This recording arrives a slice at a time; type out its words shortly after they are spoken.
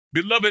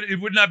Beloved, it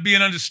would not be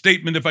an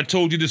understatement if I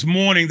told you this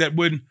morning that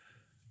when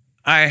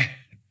I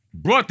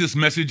brought this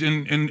message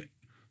and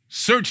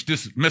searched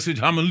this message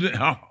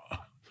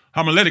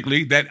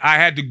homiletically, that I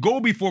had to go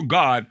before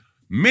God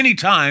many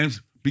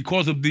times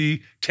because of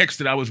the text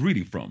that I was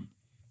reading from.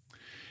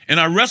 And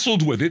I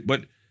wrestled with it,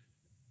 but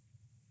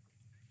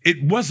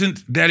it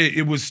wasn't that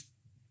it was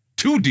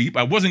too deep.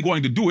 I wasn't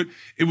going to do it.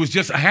 It was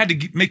just I had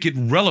to make it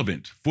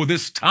relevant for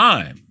this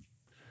time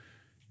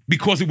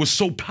because it was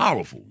so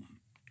powerful.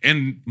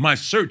 And my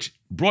search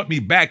brought me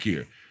back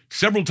here.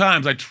 Several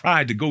times I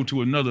tried to go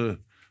to another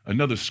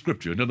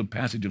scripture, another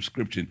passage of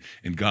scripture,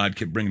 and God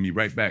kept bringing me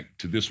right back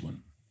to this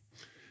one.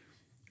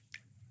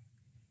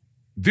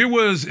 There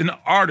was an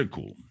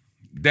article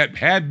that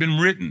had been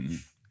written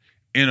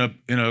in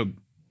a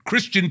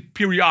Christian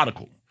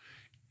periodical.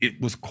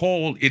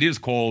 It is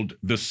called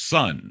The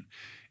Sun.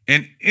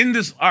 And in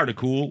this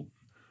article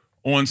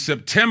on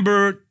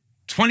September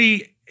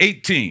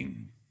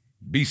 2018,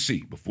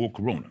 BC, before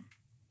Corona,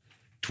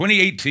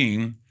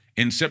 2018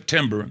 in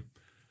September,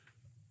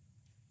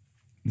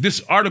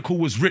 this article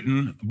was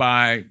written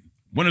by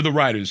one of the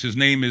writers. His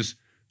name is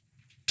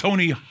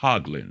Tony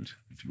Hoagland.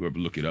 If you ever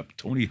look it up,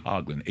 Tony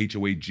Hoagland,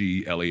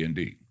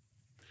 Hoagland.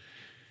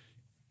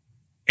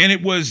 And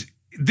it was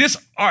this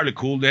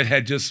article that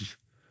had just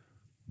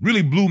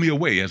really blew me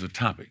away as a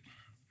topic.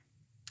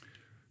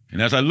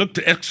 And as I look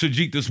to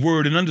exegete this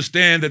word and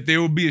understand that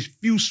there will be a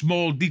few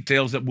small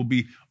details that will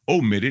be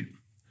omitted,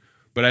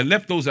 but I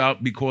left those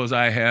out because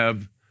I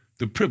have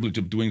the privilege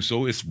of doing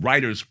so. It's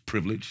writer's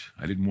privilege.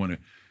 I didn't want to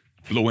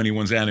blow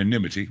anyone's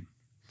anonymity.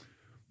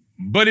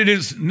 But it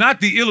is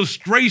not the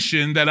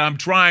illustration that I'm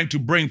trying to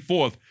bring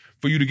forth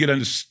for you to get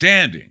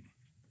understanding.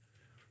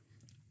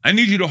 I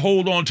need you to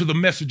hold on to the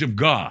message of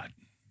God.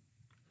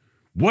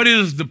 What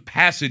is the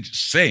passage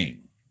saying?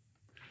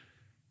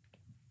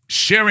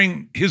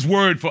 Sharing his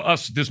word for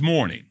us this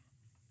morning.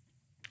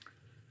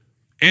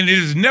 And it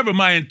is never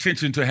my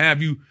intention to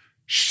have you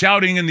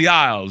shouting in the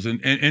aisles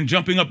and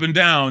jumping up and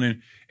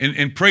down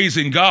and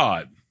praising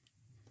God.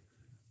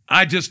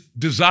 I just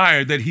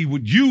desire that he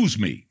would use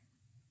me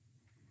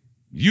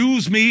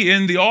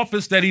in the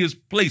office that he has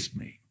placed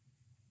me.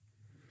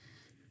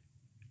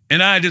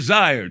 And I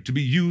desire to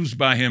be used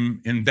by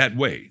him in that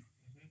way.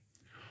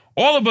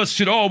 All of us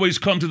should always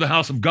come to the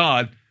house of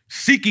God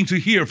seeking to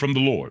hear from the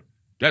Lord.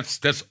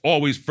 That's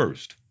always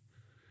first.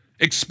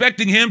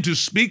 Expecting him to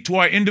speak to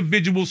our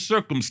individual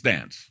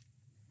circumstance,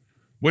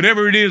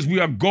 whatever it is we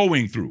are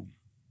going through.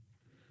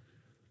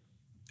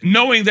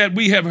 Knowing that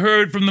we have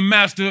heard from the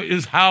Master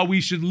is how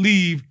we should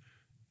leave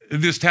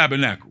this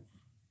tabernacle.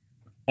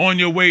 On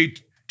your way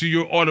to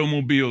your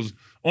automobiles,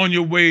 on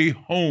your way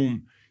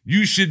home,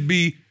 you should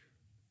be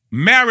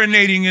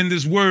marinating in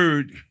this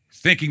word,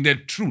 thinking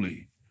that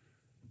truly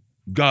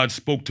God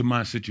spoke to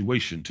my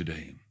situation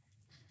today.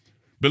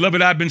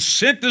 Beloved, I've been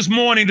sent this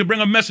morning to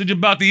bring a message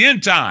about the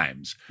end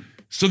times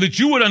so that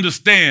you would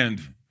understand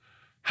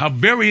how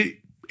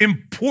very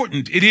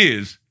important it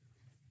is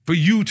for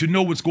you to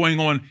know what's going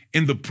on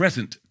in the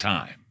present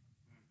time.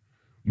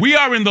 We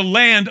are in the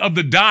land of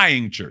the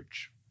dying,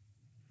 church.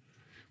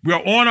 We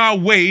are on our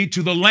way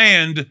to the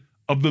land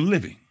of the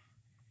living.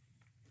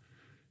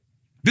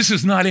 This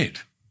is not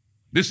it.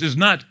 This is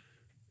not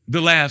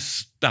the last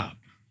stop.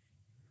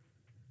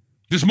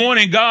 This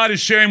morning, God is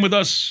sharing with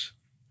us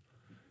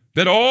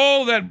that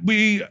all that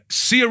we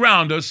see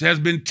around us has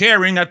been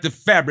tearing at the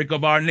fabric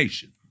of our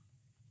nation.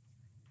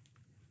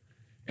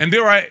 And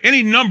there are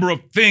any number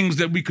of things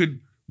that we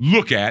could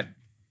look at.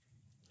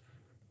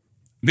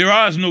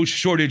 There is no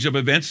shortage of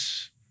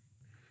events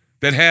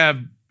that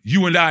have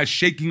you and I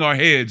shaking our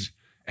heads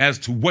as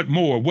to what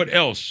more, what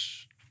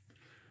else.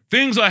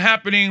 Things are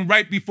happening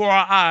right before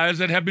our eyes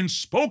that have been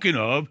spoken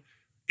of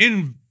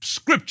in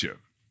Scripture.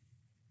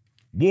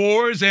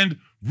 Wars and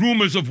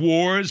rumors of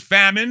wars,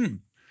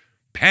 famine,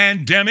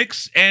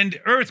 pandemics, and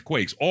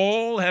earthquakes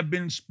all have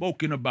been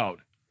spoken about.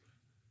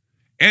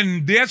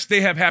 And yes,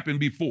 they have happened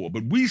before,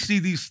 but we see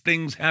these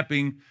things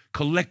happening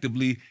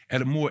collectively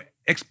at a more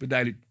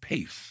expedited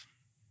pace.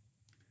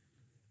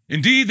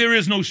 Indeed, there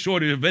is no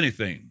shortage of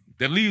anything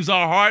that leaves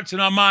our hearts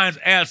and our minds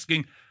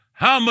asking,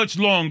 how much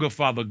longer,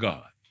 Father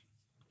God?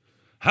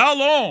 How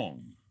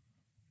long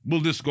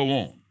will this go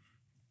on?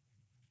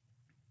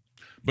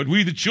 But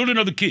we, the children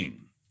of the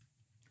King,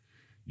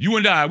 you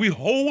and I, we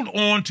hold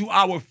on to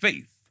our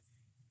faith,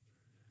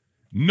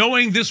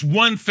 knowing this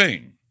one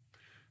thing,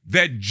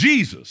 that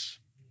Jesus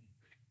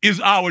is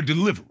our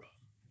deliverer.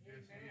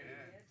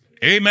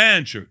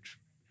 Amen, church.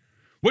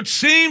 What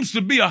seems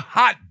to be a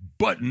hot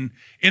button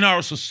in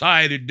our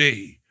society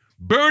today,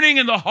 burning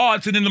in the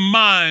hearts and in the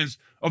minds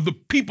of the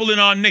people in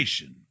our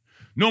nation,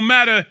 no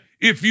matter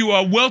if you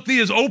are wealthy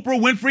as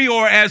Oprah Winfrey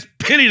or as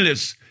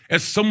penniless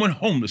as someone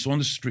homeless on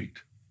the street.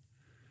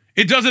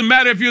 It doesn't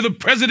matter if you're the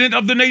president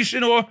of the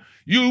nation or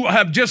you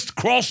have just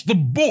crossed the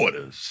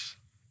borders.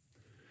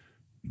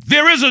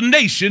 There is a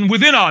nation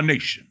within our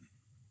nation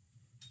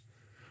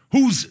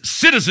whose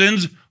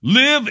citizens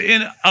live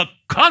in a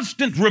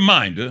constant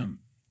reminder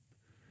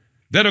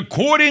that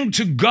according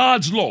to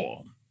God's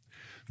law,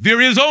 there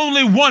is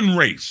only one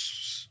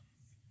race,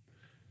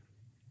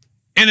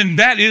 and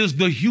that is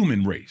the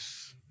human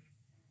race.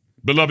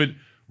 Beloved,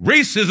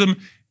 racism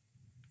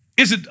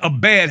isn't a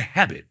bad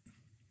habit.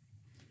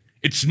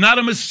 It's not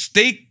a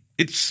mistake,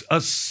 it's a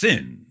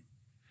sin.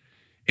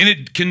 And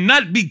it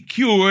cannot be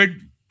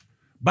cured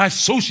by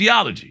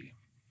sociology.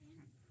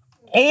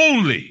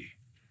 Only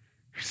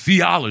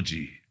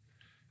theology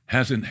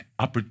has an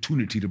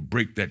opportunity to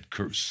break that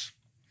curse.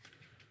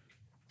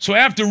 So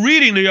after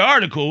reading the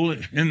article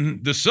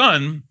in The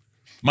Sun,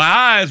 my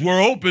eyes were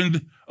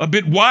opened a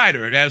bit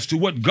wider as to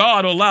what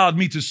God allowed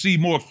me to see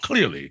more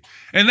clearly.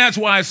 And that's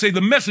why I say the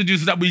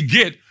messages that we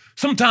get,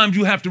 sometimes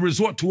you have to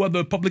resort to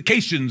other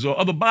publications or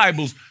other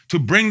Bibles to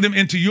bring them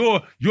into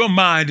your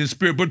mind and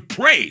spirit. But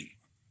pray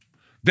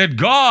that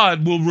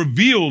God will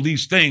reveal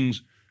these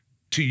things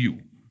to you.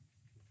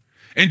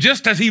 And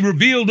just as he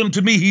revealed them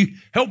to me, he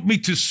helped me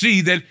to see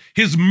that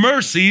his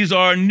mercies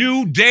are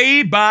new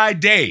day by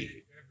day.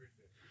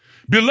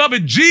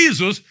 Beloved,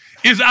 Jesus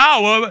is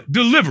our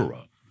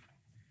deliverer.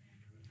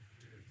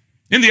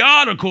 In the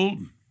article,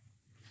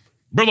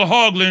 Brother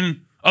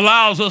Hoagland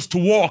allows us to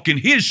walk in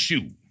his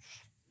shoes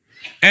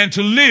and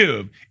to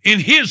live in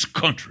his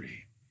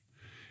country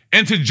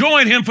and to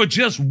join him for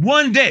just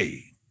one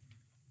day.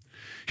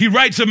 He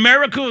writes,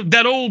 America,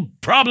 that old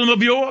problem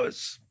of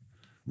yours,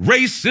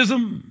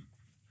 racism,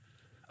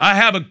 I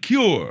have a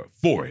cure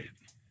for it.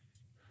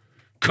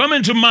 Come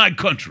into my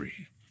country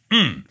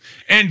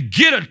and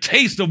get a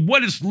taste of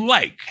what it's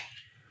like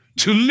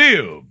to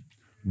live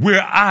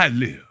where I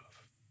live.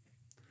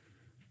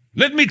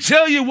 Let me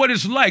tell you what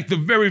it's like the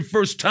very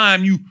first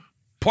time you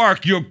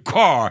park your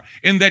car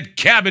in that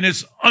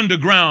Cabinet's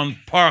underground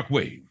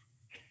parkway.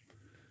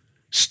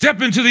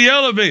 Step into the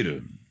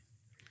elevator.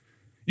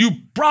 You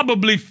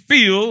probably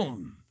feel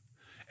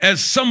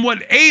as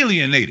somewhat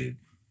alienated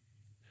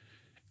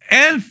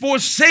and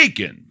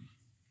forsaken.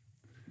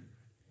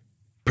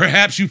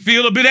 Perhaps you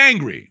feel a bit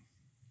angry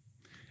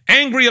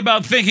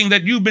about thinking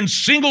that you've been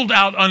singled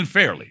out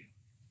unfairly,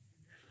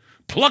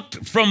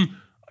 plucked from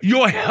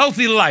your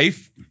healthy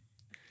life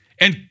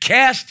and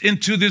cast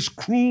into this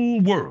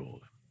cruel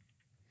world.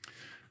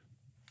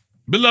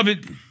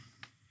 Beloved,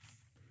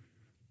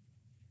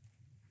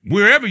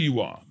 wherever you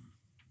are,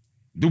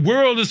 the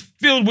world is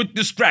filled with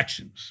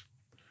distractions.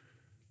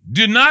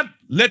 Do not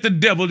let the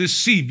devil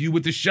deceive you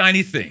with the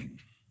shiny thing.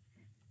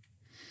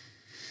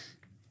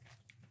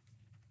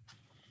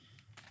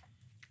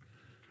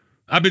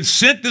 I've been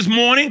sent this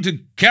morning to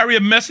carry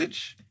a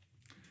message,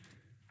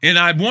 and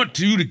I want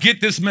you to get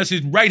this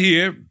message right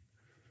here,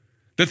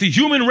 that the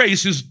human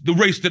race is the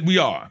race that we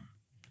are.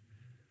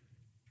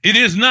 It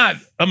is not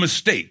a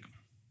mistake.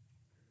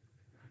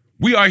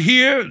 We are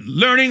here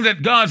learning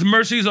that God's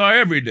mercies are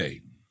every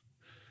day.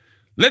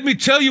 Let me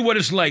tell you what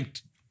it's like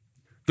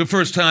the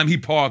first time he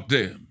parked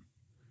there,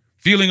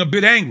 feeling a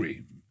bit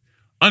angry,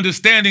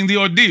 understanding the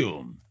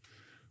ordeal,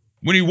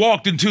 when he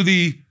walked into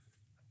the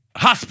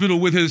hospital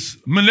with his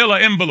manila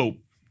envelope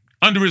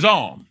under his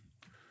arm,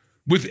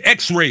 with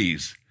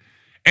x-rays,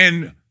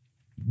 and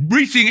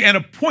reaching an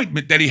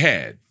appointment that he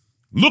had,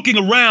 looking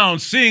around,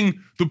 seeing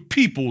the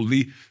people,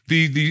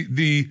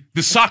 the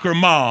soccer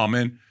mom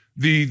and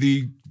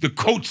the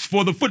coach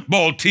for the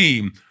football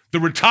team, the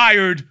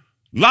retired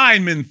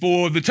lineman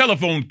for the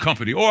telephone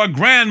company, or a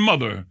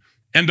grandmother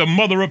and a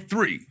mother of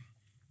three.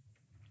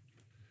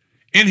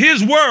 In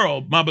his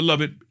world, my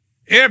beloved,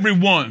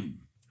 everyone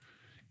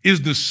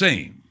is the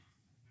same.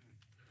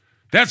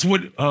 That's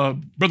what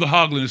Brother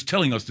Hoagland is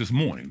telling us this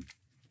morning.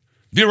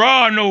 There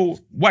are no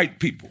white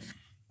people.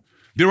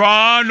 There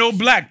are no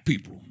black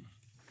people.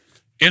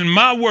 In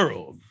my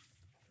world,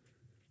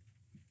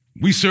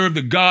 we serve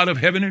the God of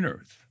heaven and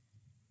earth.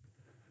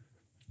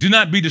 Do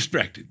not be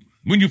distracted.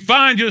 When you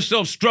find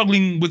yourself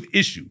struggling with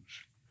issues,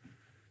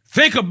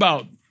 think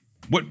about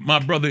what my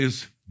brother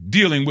is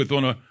dealing with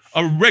on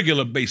a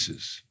regular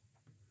basis.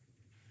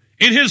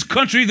 In his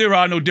country, there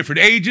are no different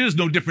ages,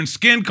 no different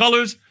skin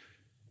colors,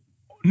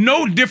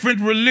 no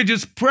different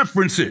religious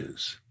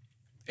preferences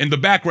in the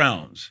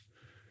backgrounds.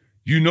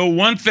 You know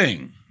one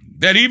thing,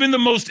 that even the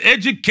most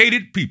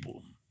educated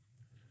people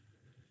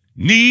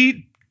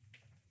need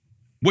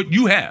what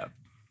you have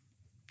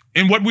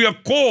and what we are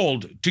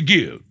called to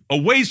give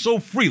away so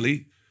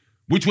freely,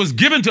 which was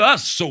given to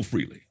us so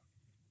freely.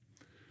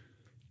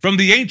 From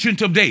the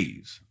Ancient of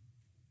Days,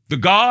 the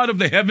God of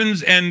the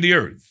heavens and the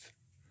earth.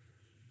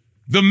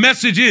 The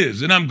message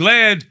is, and I'm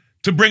glad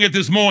to bring it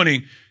this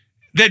morning,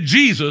 that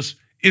Jesus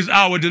is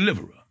our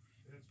deliverer.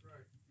 That's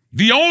right.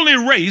 The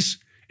only race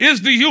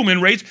is the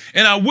human race,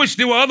 and I wish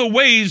there were other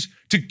ways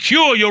to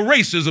cure your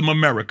racism,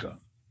 America,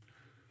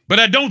 but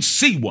I don't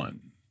see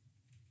one.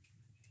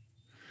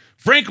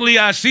 Frankly,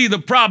 I see the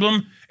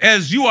problem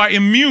as you are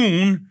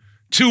immune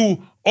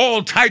to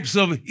all types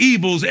of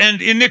evils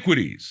and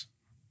iniquities.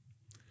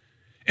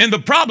 And the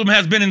problem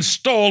has been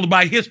installed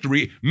by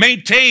history,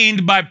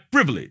 maintained by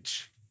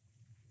privilege.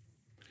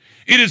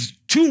 It is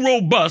too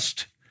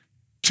robust,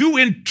 too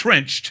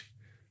entrenched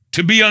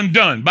to be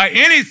undone by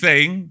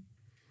anything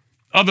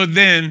other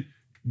than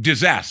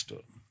disaster.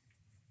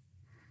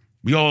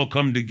 We all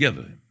come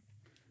together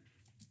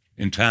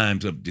in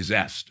times of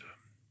disaster.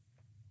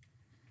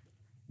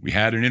 We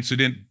had an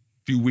incident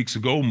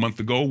a month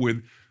ago,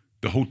 where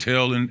the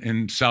hotel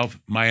in South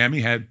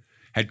Miami had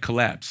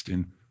collapsed,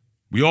 and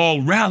we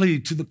all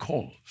rallied to the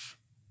cause.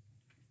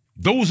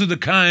 Those are the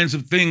kinds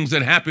of things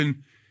that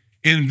happen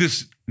in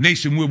this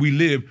nation where we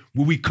live,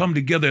 where we come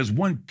together as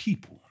one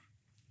people.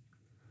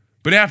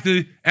 But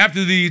after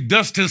the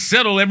dust has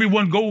settled,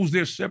 everyone goes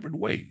their separate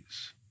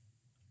ways.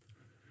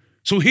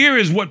 So here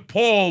is what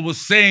Paul was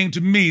saying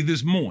to me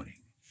this morning.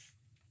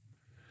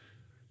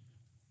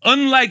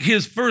 Unlike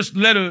his first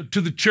letter to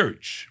the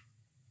church,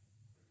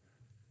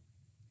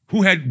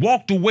 who had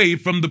walked away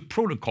from the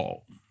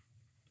protocol,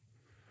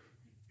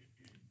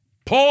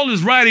 Paul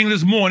is writing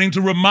this morning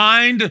to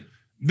remind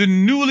the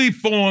newly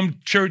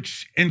formed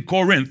church in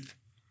Corinth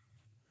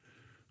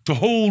to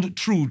hold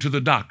true to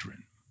the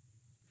doctrine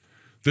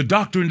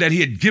that he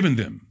had given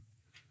them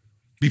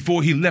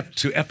before he left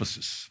to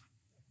Ephesus.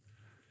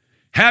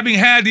 Having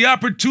had the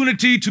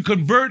opportunity to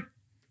convert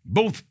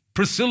both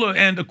Priscilla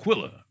and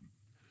Aquila,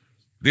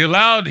 they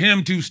allowed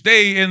him to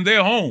stay in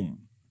their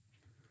home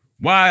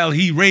while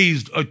he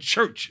raised a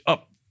church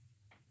up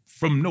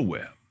from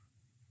nowhere.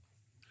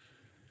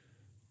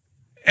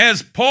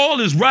 As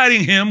Paul is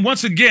writing him,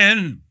 once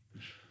again,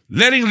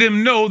 letting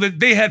them know that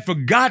they had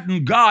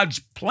forgotten God's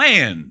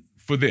plan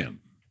for them.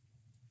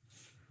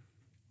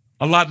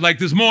 A lot like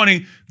this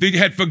morning, they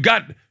had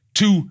forgot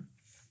to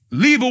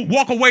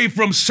walk away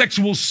from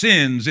sexual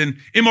sins and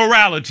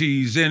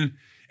immoralities and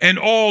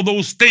all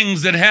those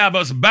things that have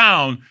us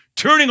bound,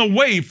 turning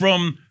away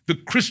from the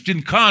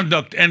Christian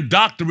conduct and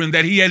doctrine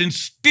that he had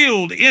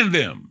instilled in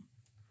them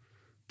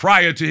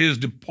prior to his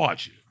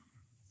departure.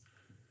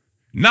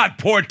 Not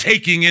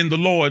partaking in the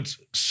Lord's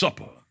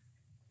Supper.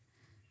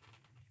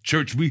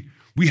 Church,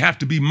 we have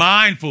to be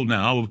mindful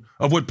now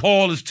of what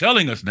Paul is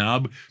telling us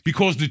now,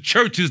 because the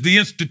church is the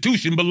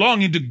institution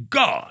belonging to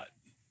God.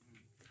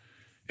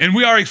 And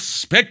we are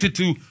expected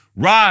to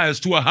rise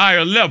to a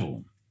higher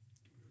level.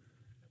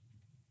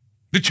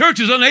 The church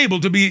is unable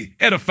to be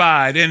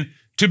edified and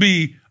to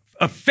be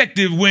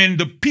effective when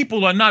the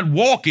people are not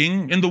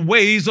walking in the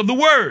ways of the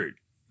word.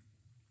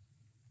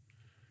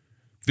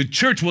 The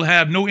church will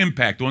have no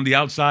impact on the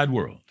outside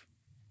world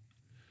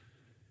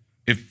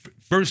if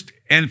first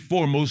and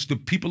foremost the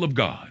people of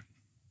God,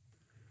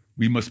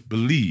 we must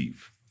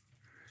believe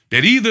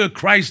that either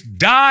Christ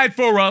died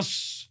for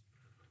us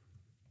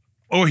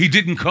or he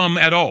didn't come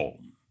at all.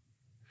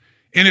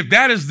 And if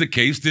that is the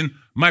case, then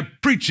my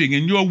preaching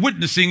and your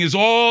witnessing is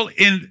all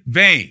in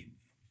vain.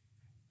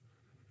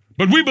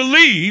 But we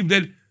believe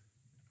that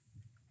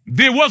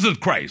there was a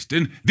Christ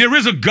and there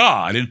is a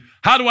God. And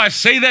how do I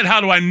say that?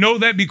 How do I know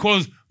that?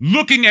 Because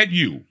looking at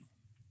you,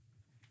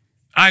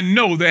 I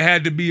know there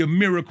had to be a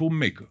miracle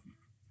maker.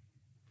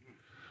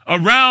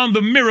 Around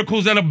the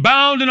miracles that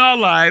abound in our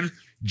lives,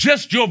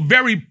 just your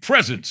very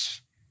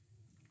presence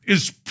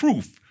is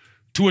proof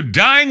to a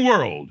dying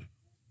world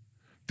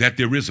that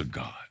there is a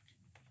God.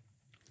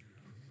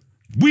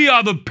 We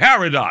are the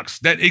paradox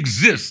that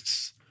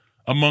exists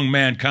among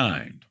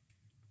mankind.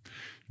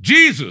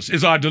 Jesus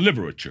is our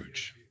deliverer,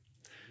 church.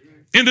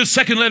 In the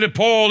second letter,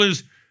 Paul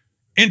is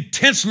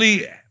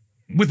intensely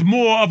with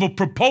more of a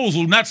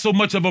proposal, not so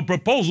much of a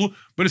proposal,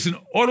 but it's an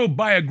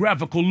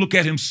autobiographical look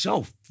at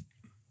himself.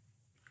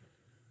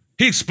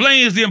 He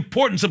explains the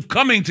importance of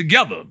coming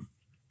together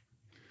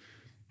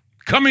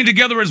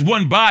as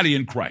one body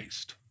in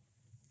Christ,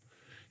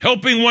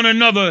 helping one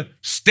another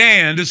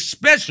stand,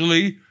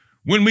 especially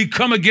when we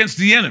come against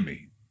the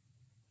enemy,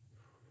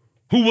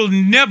 who will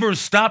never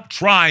stop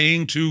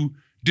trying to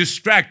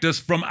distract us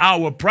from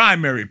our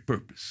primary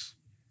purpose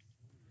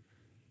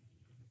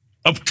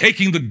of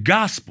taking the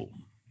gospel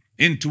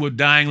into a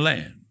dying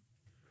land,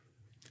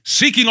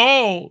 seeking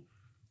all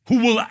who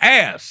will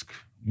ask,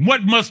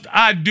 what must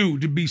I do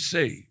to be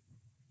saved?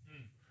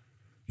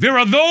 There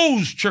are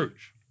those,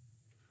 church,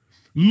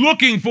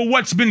 looking for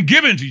what's been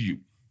given to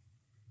you,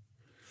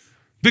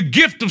 the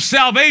gift of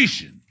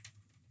salvation.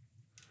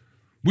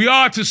 We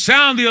are to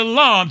sound the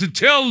alarm, to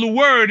tell the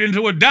word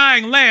into a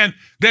dying land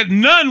that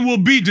none will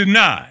be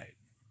denied.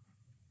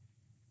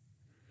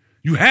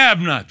 You have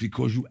not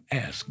because you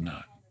ask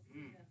not.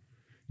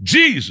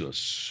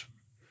 Jesus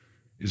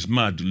is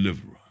my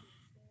deliverer.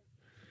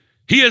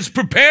 He has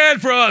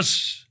prepared for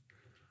us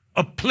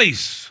a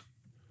place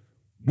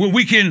where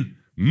we can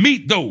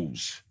meet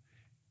those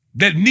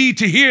that need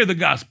to hear the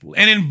gospel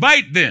and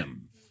invite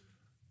them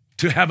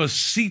to have a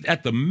seat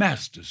at the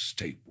master's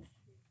table.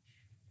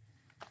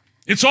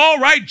 It's all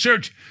right,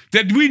 church,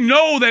 that we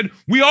know that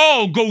we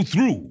all go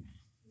through.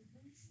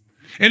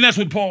 And that's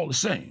what Paul is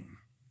saying.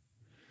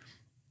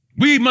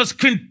 We must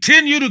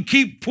continue to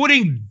keep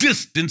putting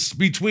distance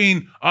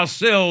between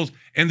ourselves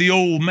and the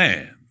old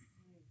man.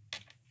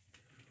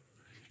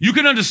 You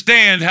can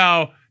understand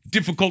how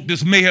difficult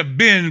this may have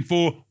been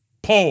for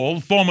Paul,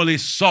 formerly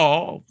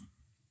Saul.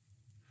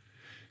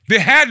 There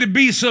had to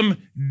be some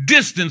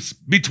distance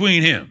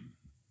between him.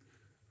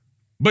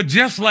 But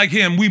just like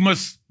him, we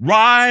must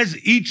rise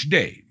each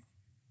day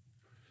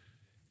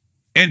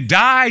and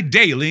die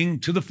daily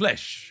to the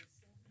flesh.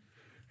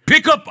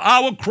 Pick up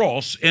our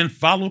cross and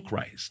follow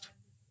Christ.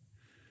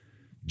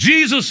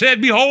 Jesus said,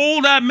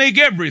 behold, I make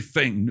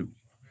everything new.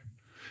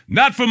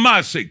 Not for my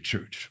sake,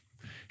 church.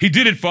 He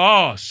did it for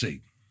our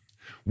sake.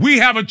 We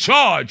have a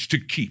charge to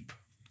keep,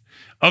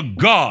 a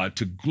God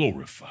to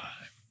glorify.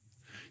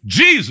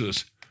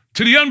 Jesus,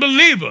 to the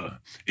unbeliever,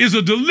 is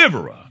a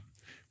deliverer.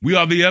 We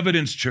are the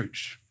evidence,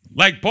 church.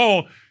 Like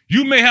Paul,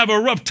 you may have a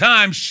rough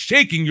time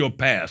shaking your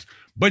past,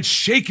 but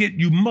shake it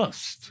you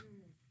must.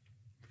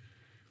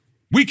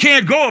 We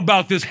can't go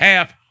about this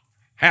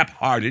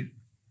half-hearted.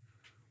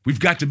 We've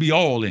got to be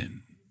all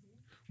in,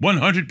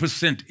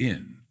 100%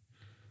 in.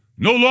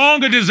 No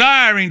longer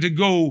desiring to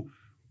go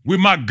where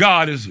my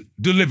God has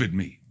delivered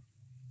me.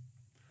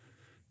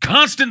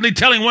 Constantly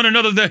telling one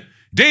another that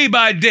day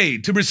by day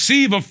to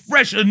receive a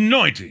fresh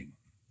anointing,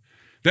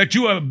 that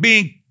you are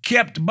being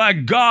kept by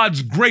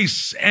God's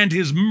grace and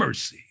his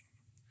mercy.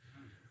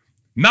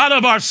 Not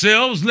of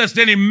ourselves, lest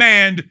any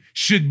man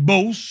should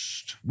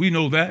boast. We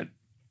know that.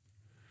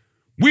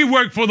 We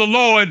work for the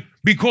Lord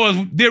because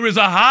there is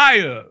a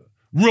higher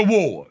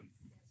reward.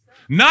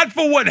 Not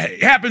for what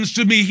happens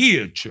to me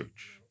here,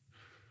 church.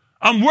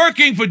 I'm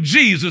working for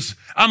Jesus.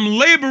 I'm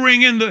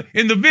laboring in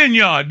the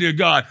vineyard, dear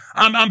God.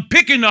 I'm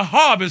picking the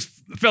harvest,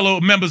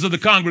 fellow members of the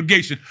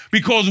congregation,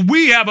 because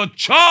we have a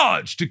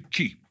charge to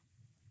keep.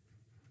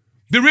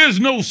 There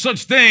is no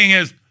such thing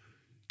as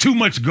too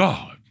much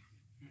God.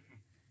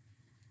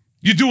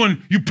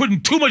 You're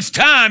putting too much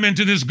time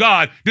into this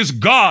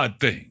God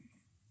thing.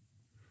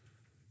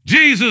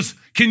 Jesus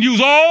can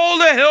use all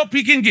the help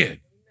he can get.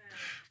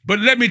 But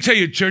let me tell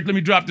you, church, let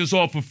me drop this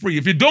off for free.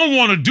 If you don't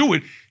want to do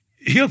it,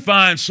 he'll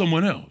find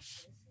someone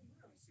else.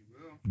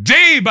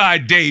 Day by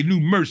day, new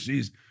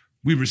mercies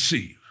we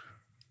receive.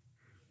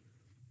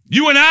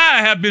 You and I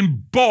have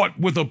been bought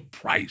with a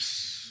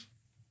price.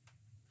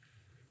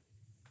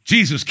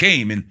 Jesus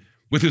came, and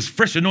with his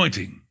fresh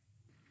anointing,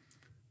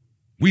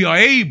 we are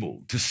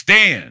able to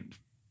stand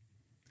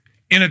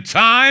in a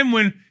time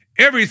when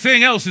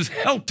everything else is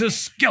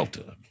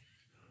helter-skelter.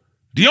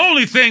 The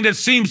only thing that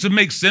seems to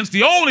make sense,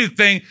 the only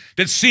thing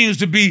that seems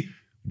to be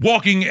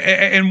walking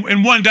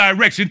in one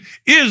direction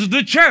is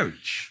the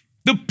church,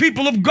 the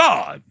people of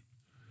God.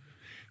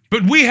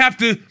 But we have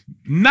to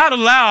not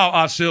allow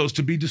ourselves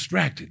to be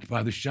distracted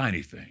by the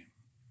shiny thing,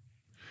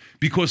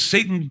 because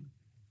Satan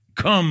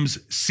comes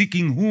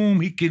seeking whom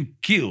he can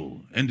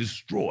kill and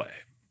destroy.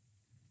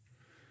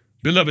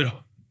 Beloved,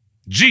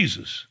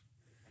 Jesus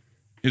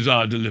is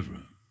our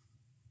deliverer.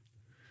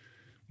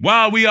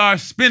 While we are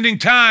spending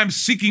time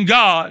seeking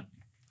God,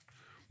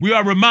 we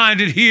are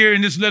reminded here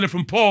in this letter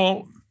from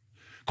Paul,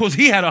 because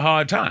he had a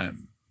hard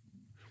time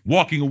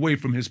walking away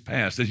from his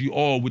past, as you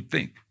all would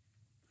think.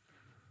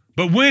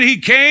 But when he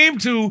came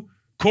to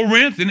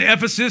Corinth and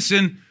Ephesus,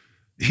 and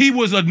he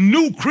was a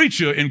new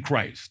creature in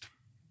Christ,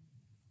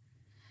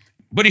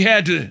 but he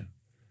had to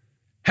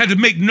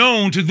make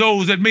known to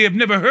those that may have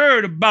never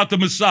heard about the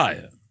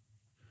Messiah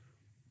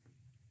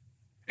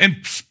and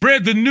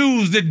spread the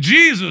news that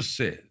Jesus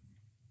said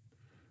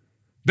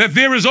that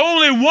there is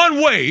only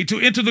one way to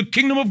enter the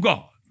kingdom of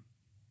God.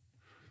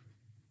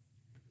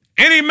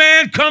 Any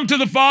man come to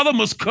the Father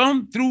must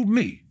come through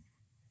me.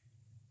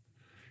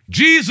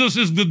 Jesus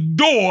is the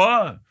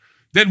door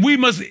that we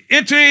must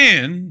enter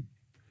in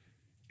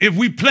if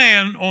we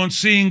plan on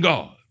seeing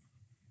God,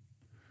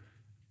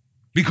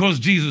 because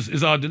Jesus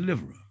is our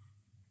deliverer.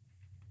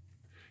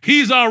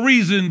 He's our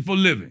reason for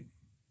living.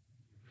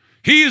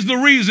 He is the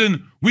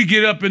reason we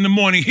get up in the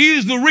morning. He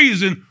is the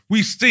reason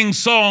we sing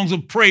songs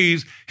of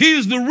praise. He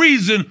is the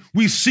reason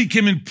we seek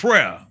him in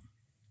prayer.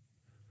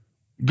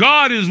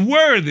 God is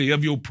worthy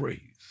of your praise.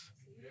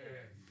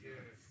 Yes.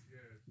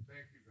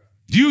 Thank you, God.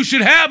 You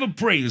should have a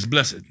praise,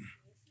 blessed.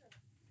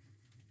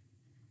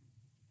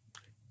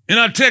 In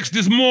our text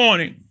this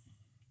morning,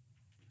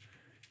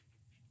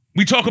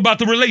 we talk about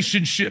the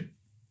relationship.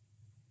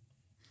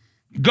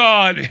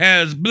 God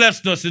has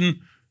blessed us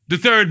in the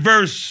 3rd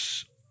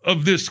verse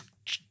of this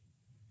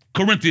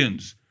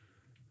Corinthians.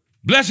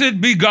 Blessed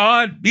be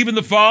God, even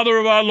the Father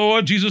of our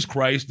Lord Jesus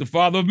Christ, the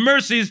Father of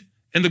mercies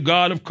and the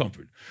God of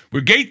comfort.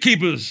 We're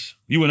gatekeepers,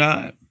 you and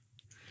I,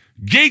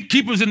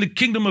 gatekeepers in the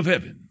kingdom of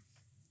heaven.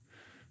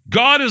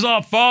 God is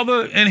our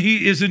Father, and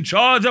he is in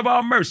charge of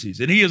our mercies,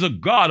 and he is a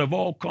God of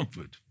all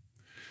comfort.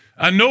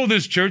 I know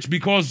this, church,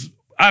 because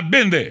I've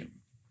been there.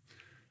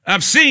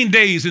 I've seen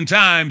days and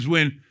times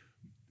when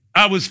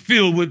I was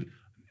filled with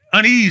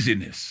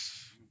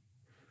uneasiness,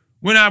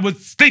 when I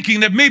was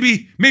thinking that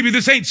maybe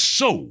this ain't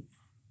so.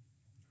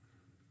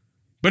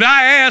 But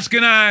I ask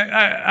and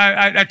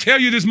I tell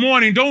you this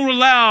morning, don't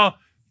allow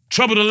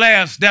trouble to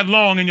last that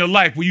long in your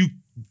life where you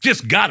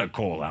just got to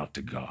call out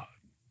to God,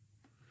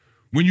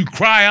 when you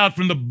cry out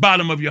from the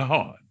bottom of your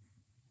heart,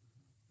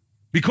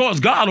 because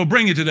God will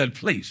bring you to that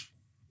place.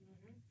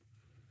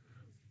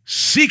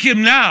 Seek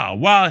him now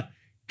while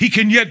he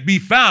can yet be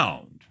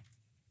found.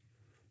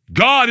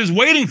 God is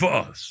waiting for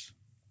us.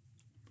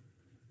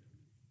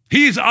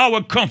 He's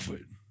our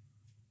comfort.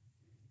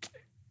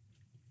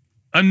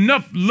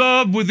 enough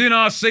love within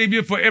our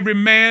Savior for every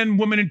man,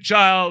 woman, and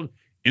child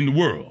in the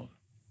world.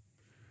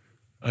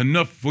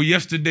 Enough for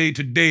yesterday,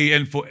 today,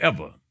 and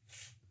forever,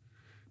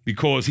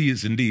 because he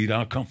is indeed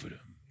our comforter.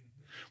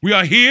 We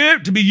are here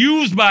to be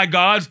used by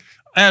God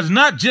as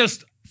not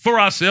just for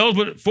ourselves,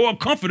 but for a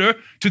comforter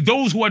to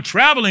those who are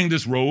traveling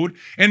this road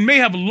and may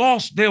have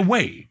lost their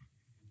way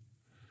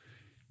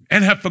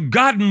and have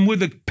forgotten where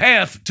the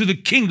path to the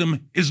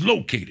kingdom is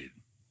located,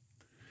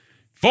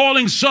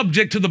 falling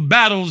subject to the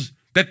battles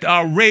that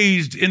are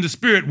raised in the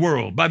spirit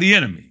world by the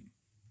enemy.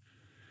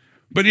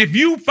 But if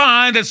you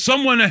find that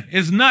someone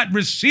is not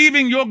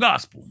receiving your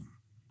gospel,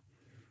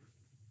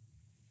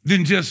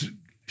 then just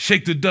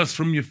shake the dust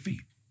from your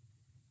feet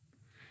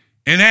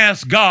and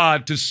ask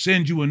God to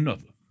send you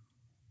another.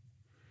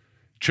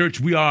 Church,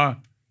 we are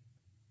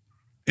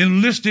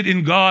enlisted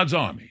in God's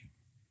army.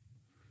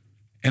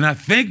 And I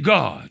thank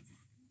God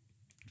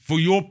for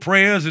your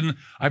prayers, and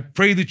I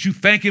pray that you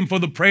thank him for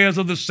the prayers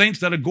of the saints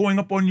that are going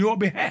up on your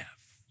behalf,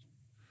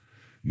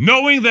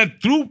 knowing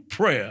that through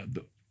prayer,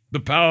 the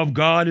power of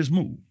God is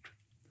moved,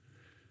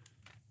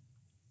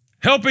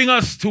 helping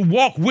us to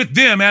walk with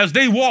them as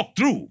they walk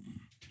through.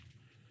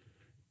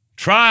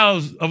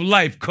 Trials of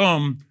life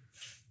come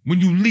when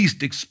you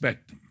least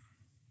expect them.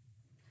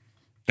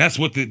 That's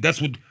what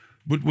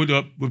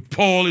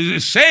Paul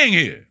is saying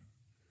here.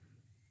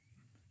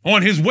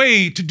 On his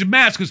way to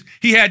Damascus,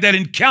 he had that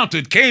encounter.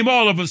 It came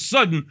all of a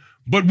sudden,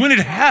 but when it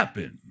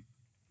happened,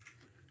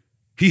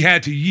 he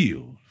had to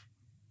yield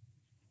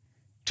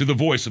to the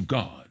voice of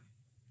God.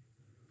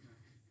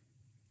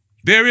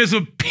 There is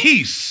a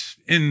peace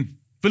in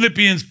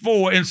Philippians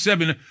 4 and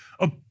 7,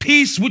 a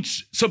peace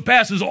which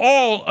surpasses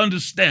all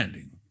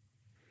understanding,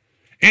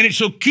 and it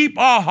shall keep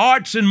our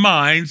hearts and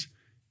minds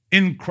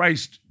in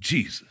Christ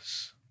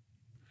Jesus.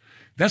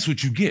 That's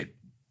what you get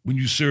when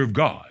you serve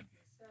God.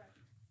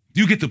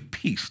 You get the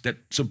peace that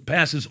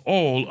surpasses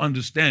all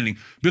understanding.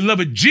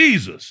 Beloved,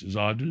 Jesus is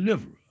our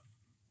deliverer.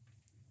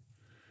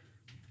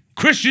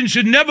 Christians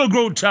should never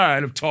grow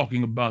tired of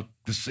talking about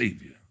the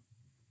Savior.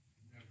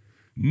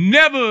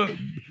 Never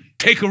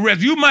take a rest.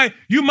 You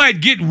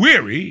might get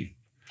weary.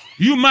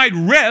 You might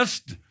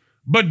rest,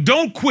 but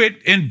don't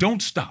quit and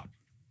don't stop.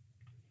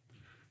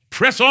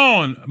 Press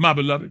on, my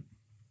beloved,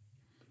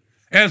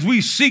 as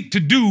we seek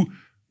to do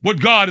what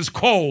God has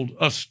called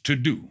us to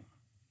do.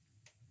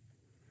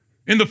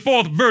 In the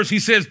 4th verse, he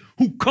says,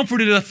 who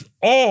comforted us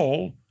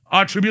all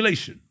our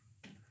tribulation,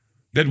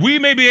 that we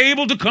may be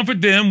able to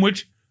comfort them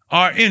which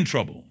are in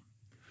trouble,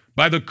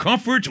 by the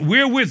comfort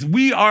wherewith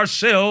we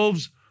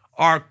ourselves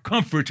are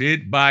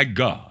comforted by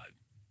God.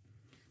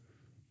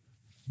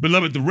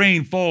 Beloved, the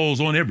rain falls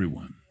on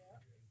everyone,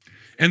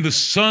 and the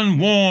sun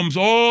warms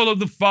all of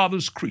the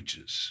Father's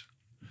creatures,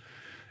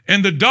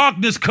 and the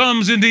darkness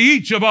comes into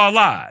each of our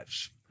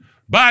lives.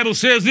 Bible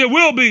says there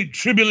will be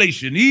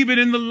tribulation, even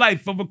in the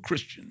life of a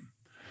Christian,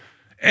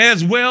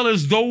 as well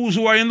as those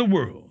who are in the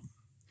world.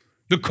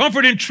 The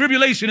comfort in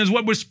tribulation is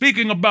what we're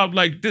speaking about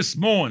like this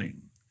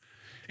morning.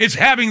 It's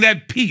having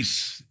that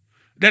peace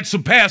that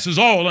surpasses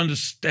all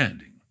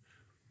understanding.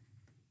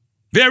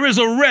 There is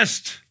a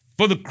rest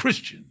for the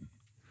Christian,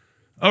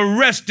 a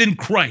rest in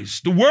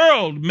Christ. The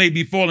world may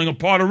be falling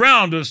apart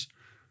around us,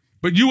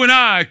 but you and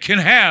I can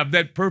have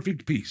that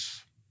perfect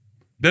peace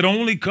that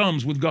only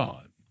comes with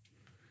God.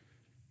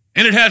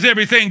 And it has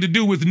everything to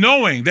do with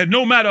knowing that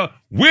no matter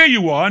where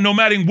you are, no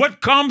matter what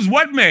comes,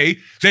 what may,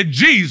 that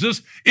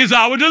Jesus is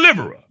our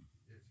deliverer.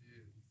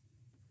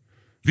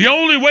 The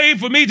only way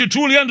for me to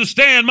truly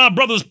understand my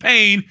brother's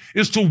pain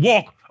is to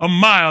walk a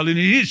mile in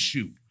his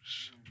shoes.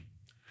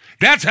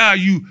 That's how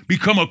you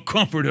become a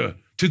comforter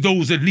to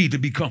those that need to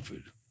be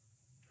comforted.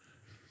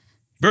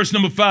 Verse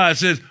number 5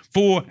 says,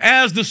 for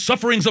as the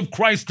sufferings of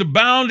Christ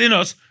abound in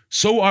us,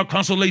 so our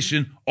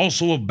consolation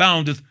also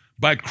aboundeth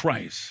by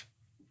Christ.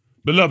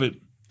 Beloved,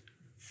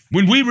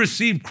 when we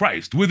receive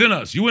Christ within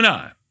us, you and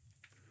I,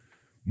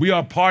 we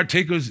are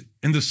partakers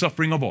in the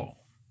suffering of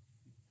all.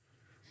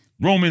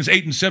 Romans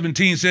 8 and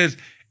 17 says,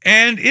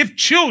 and if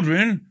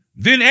children,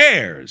 then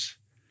heirs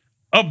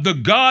of the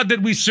God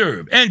that we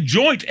serve, and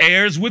joint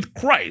heirs with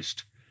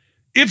Christ,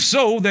 if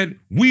so that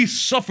we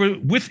suffer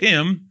with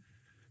him,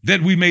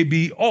 that we may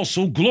be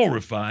also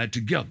glorified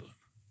together.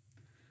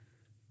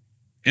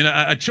 And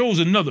I chose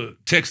another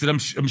text that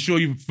I'm sure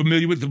you're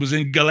familiar with. That was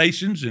in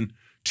Galatians and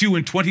 2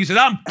 and 20. He said,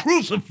 I'm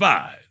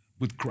crucified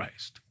with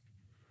Christ.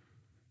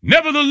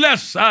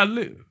 Nevertheless, I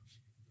live.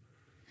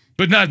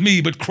 But not me,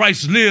 but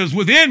Christ lives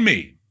within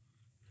me.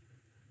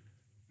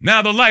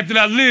 Now the life that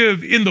I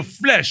live in the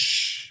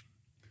flesh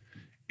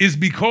is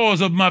because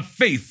of my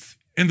faith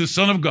in the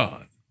Son of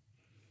God,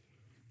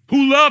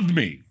 who loved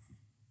me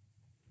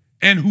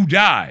and who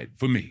died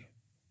for me.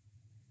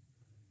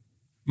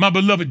 My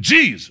beloved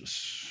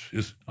Jesus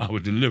is our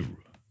deliverer.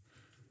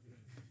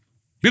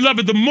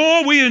 Beloved, the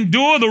more we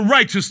endure the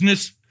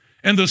righteousness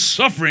and the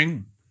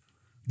suffering,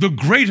 the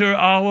greater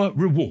our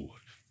reward,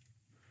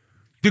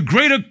 the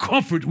greater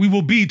comfort we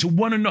will be to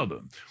one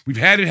another. We've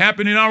had it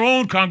happen in our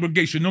own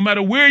congregation. No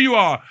matter where you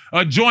are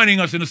joining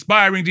us and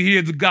aspiring to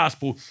hear the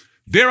gospel,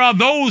 There are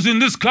those in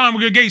this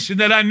congregation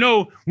that I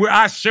know where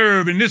I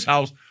serve in this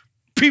house.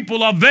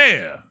 People are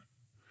there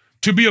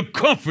to be a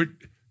comfort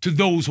to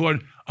those who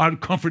are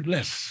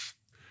comfortless,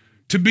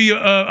 to be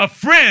a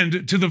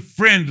friend to the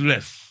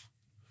friendless,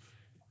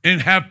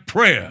 and have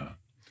prayer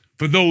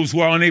for those who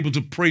are unable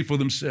to pray for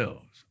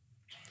themselves.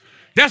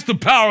 That's the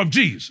power of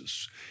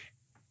Jesus.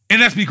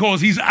 And that's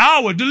because he's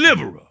our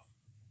deliverer.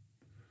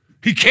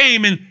 He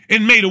came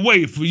and made a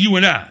way for you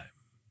and I.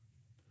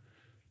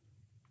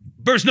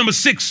 Verse number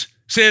 6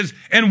 says,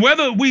 and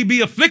whether we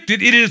be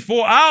afflicted, it is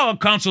for our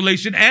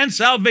consolation and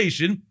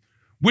salvation,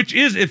 which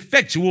is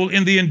effectual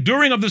in the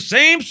enduring of the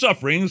same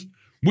sufferings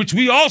which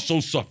we also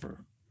suffer.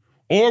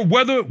 Or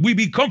whether we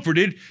be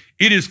comforted,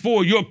 it is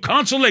for your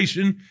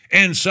consolation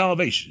and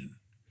salvation.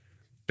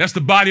 That's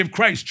the body of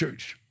Christ,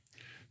 church.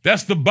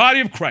 That's the body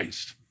of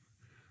Christ.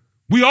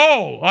 We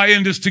all are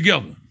in this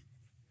together.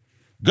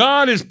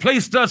 God has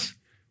placed us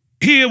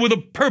here with a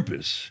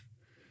purpose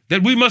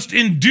that we must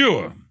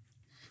endure.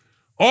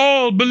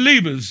 All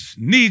believers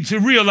need to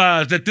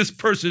realize that this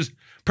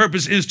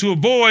purpose is to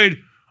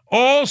avoid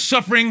all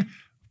suffering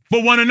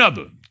for one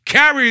another.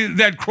 Carry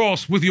that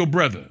cross with your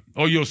brother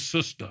or your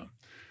sister.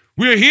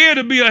 We're here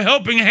to be a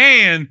helping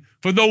hand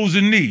for those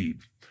in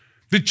need.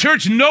 The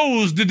church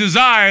knows the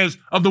desires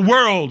of the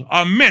world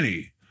are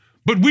many,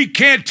 but we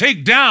can't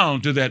take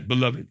down to that,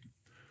 beloved.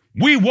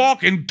 We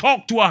walk and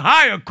talk to a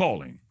higher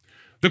calling,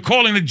 the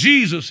calling that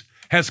Jesus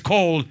has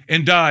called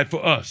and died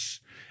for us.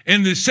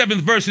 In the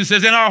 7th verse, it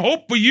says, and our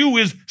hope for you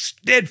is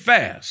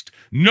steadfast,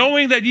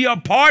 knowing that ye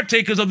are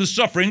partakers of the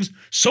sufferings,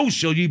 so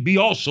shall ye be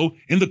also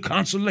in the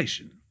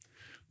consolation.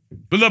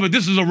 Beloved,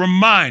 this is a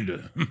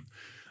reminder.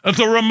 It's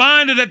a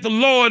reminder that the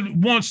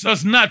Lord wants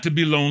us not to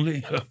be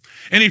lonely.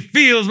 And he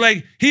feels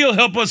like he'll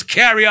help us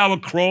carry our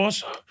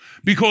cross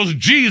because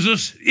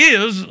Jesus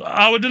is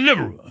our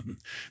deliverer.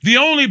 The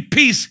only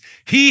peace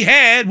he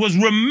had was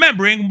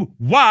remembering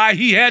why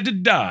he had to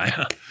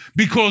die.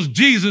 Because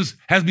Jesus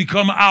has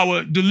become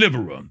our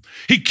deliverer.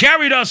 He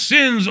carried our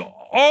sins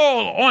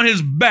all on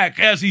his back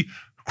as he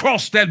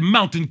crossed that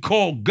mountain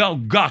called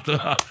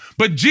Golgotha.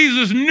 But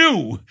Jesus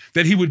knew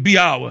that he would be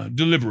our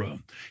deliverer.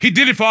 He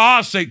did it for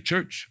our sake,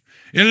 church.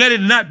 And let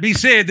it not be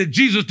said that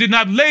Jesus did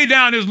not lay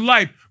down his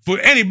life for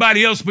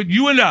anybody else but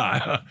you and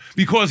I,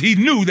 because he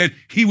knew that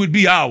he would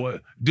be our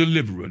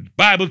deliverer. The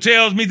Bible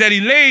tells me that he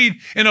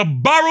laid in a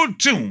borrowed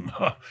tomb.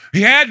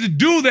 He had to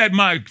do that,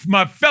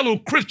 my fellow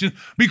Christians,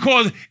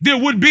 because there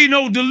would be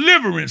no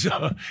deliverance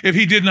if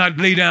he did not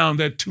lay down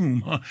that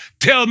tomb.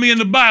 Tell me in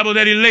the Bible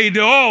that he laid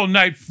there all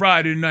night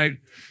Friday night,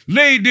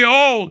 laid there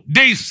all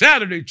day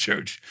Saturday,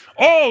 church,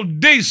 all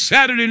day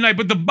Saturday night.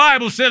 But the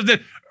Bible says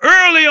that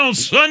early on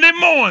Sunday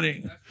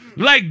morning,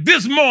 like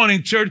this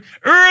morning, church,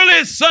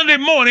 early Sunday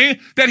morning,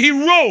 that he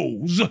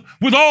rose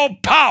with all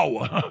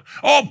power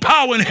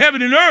in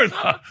heaven and earth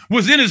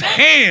was in his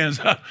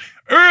hands.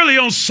 Early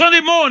on Sunday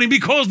morning,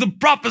 because the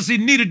prophecy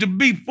needed to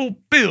be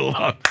fulfilled,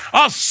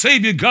 our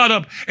Savior got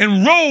up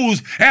and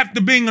rose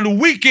after being on the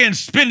weekend,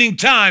 spending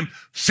time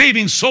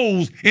saving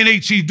souls in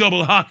HE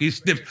double hockey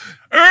sticks.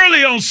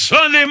 Early on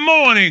Sunday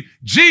morning,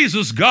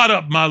 Jesus got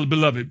up, my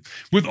beloved,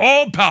 with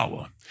all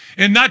power.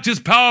 And not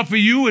just power for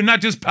you and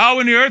not just power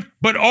in the earth,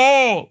 but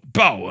all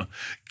power.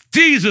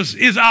 Jesus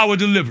is our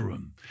deliverer.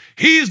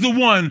 He's the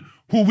one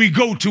who we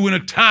go to in a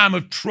time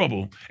of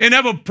trouble and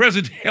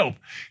ever-present help.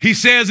 He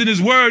says in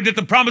his word that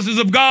the promises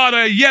of God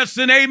are yes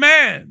and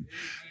amen.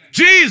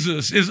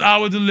 Jesus is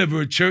our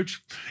deliverer,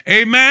 church.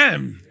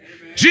 Amen.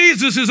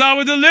 Jesus is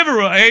our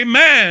deliverer.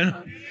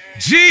 Amen.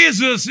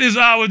 Jesus is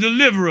our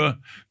deliverer.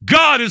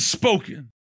 God has spoken.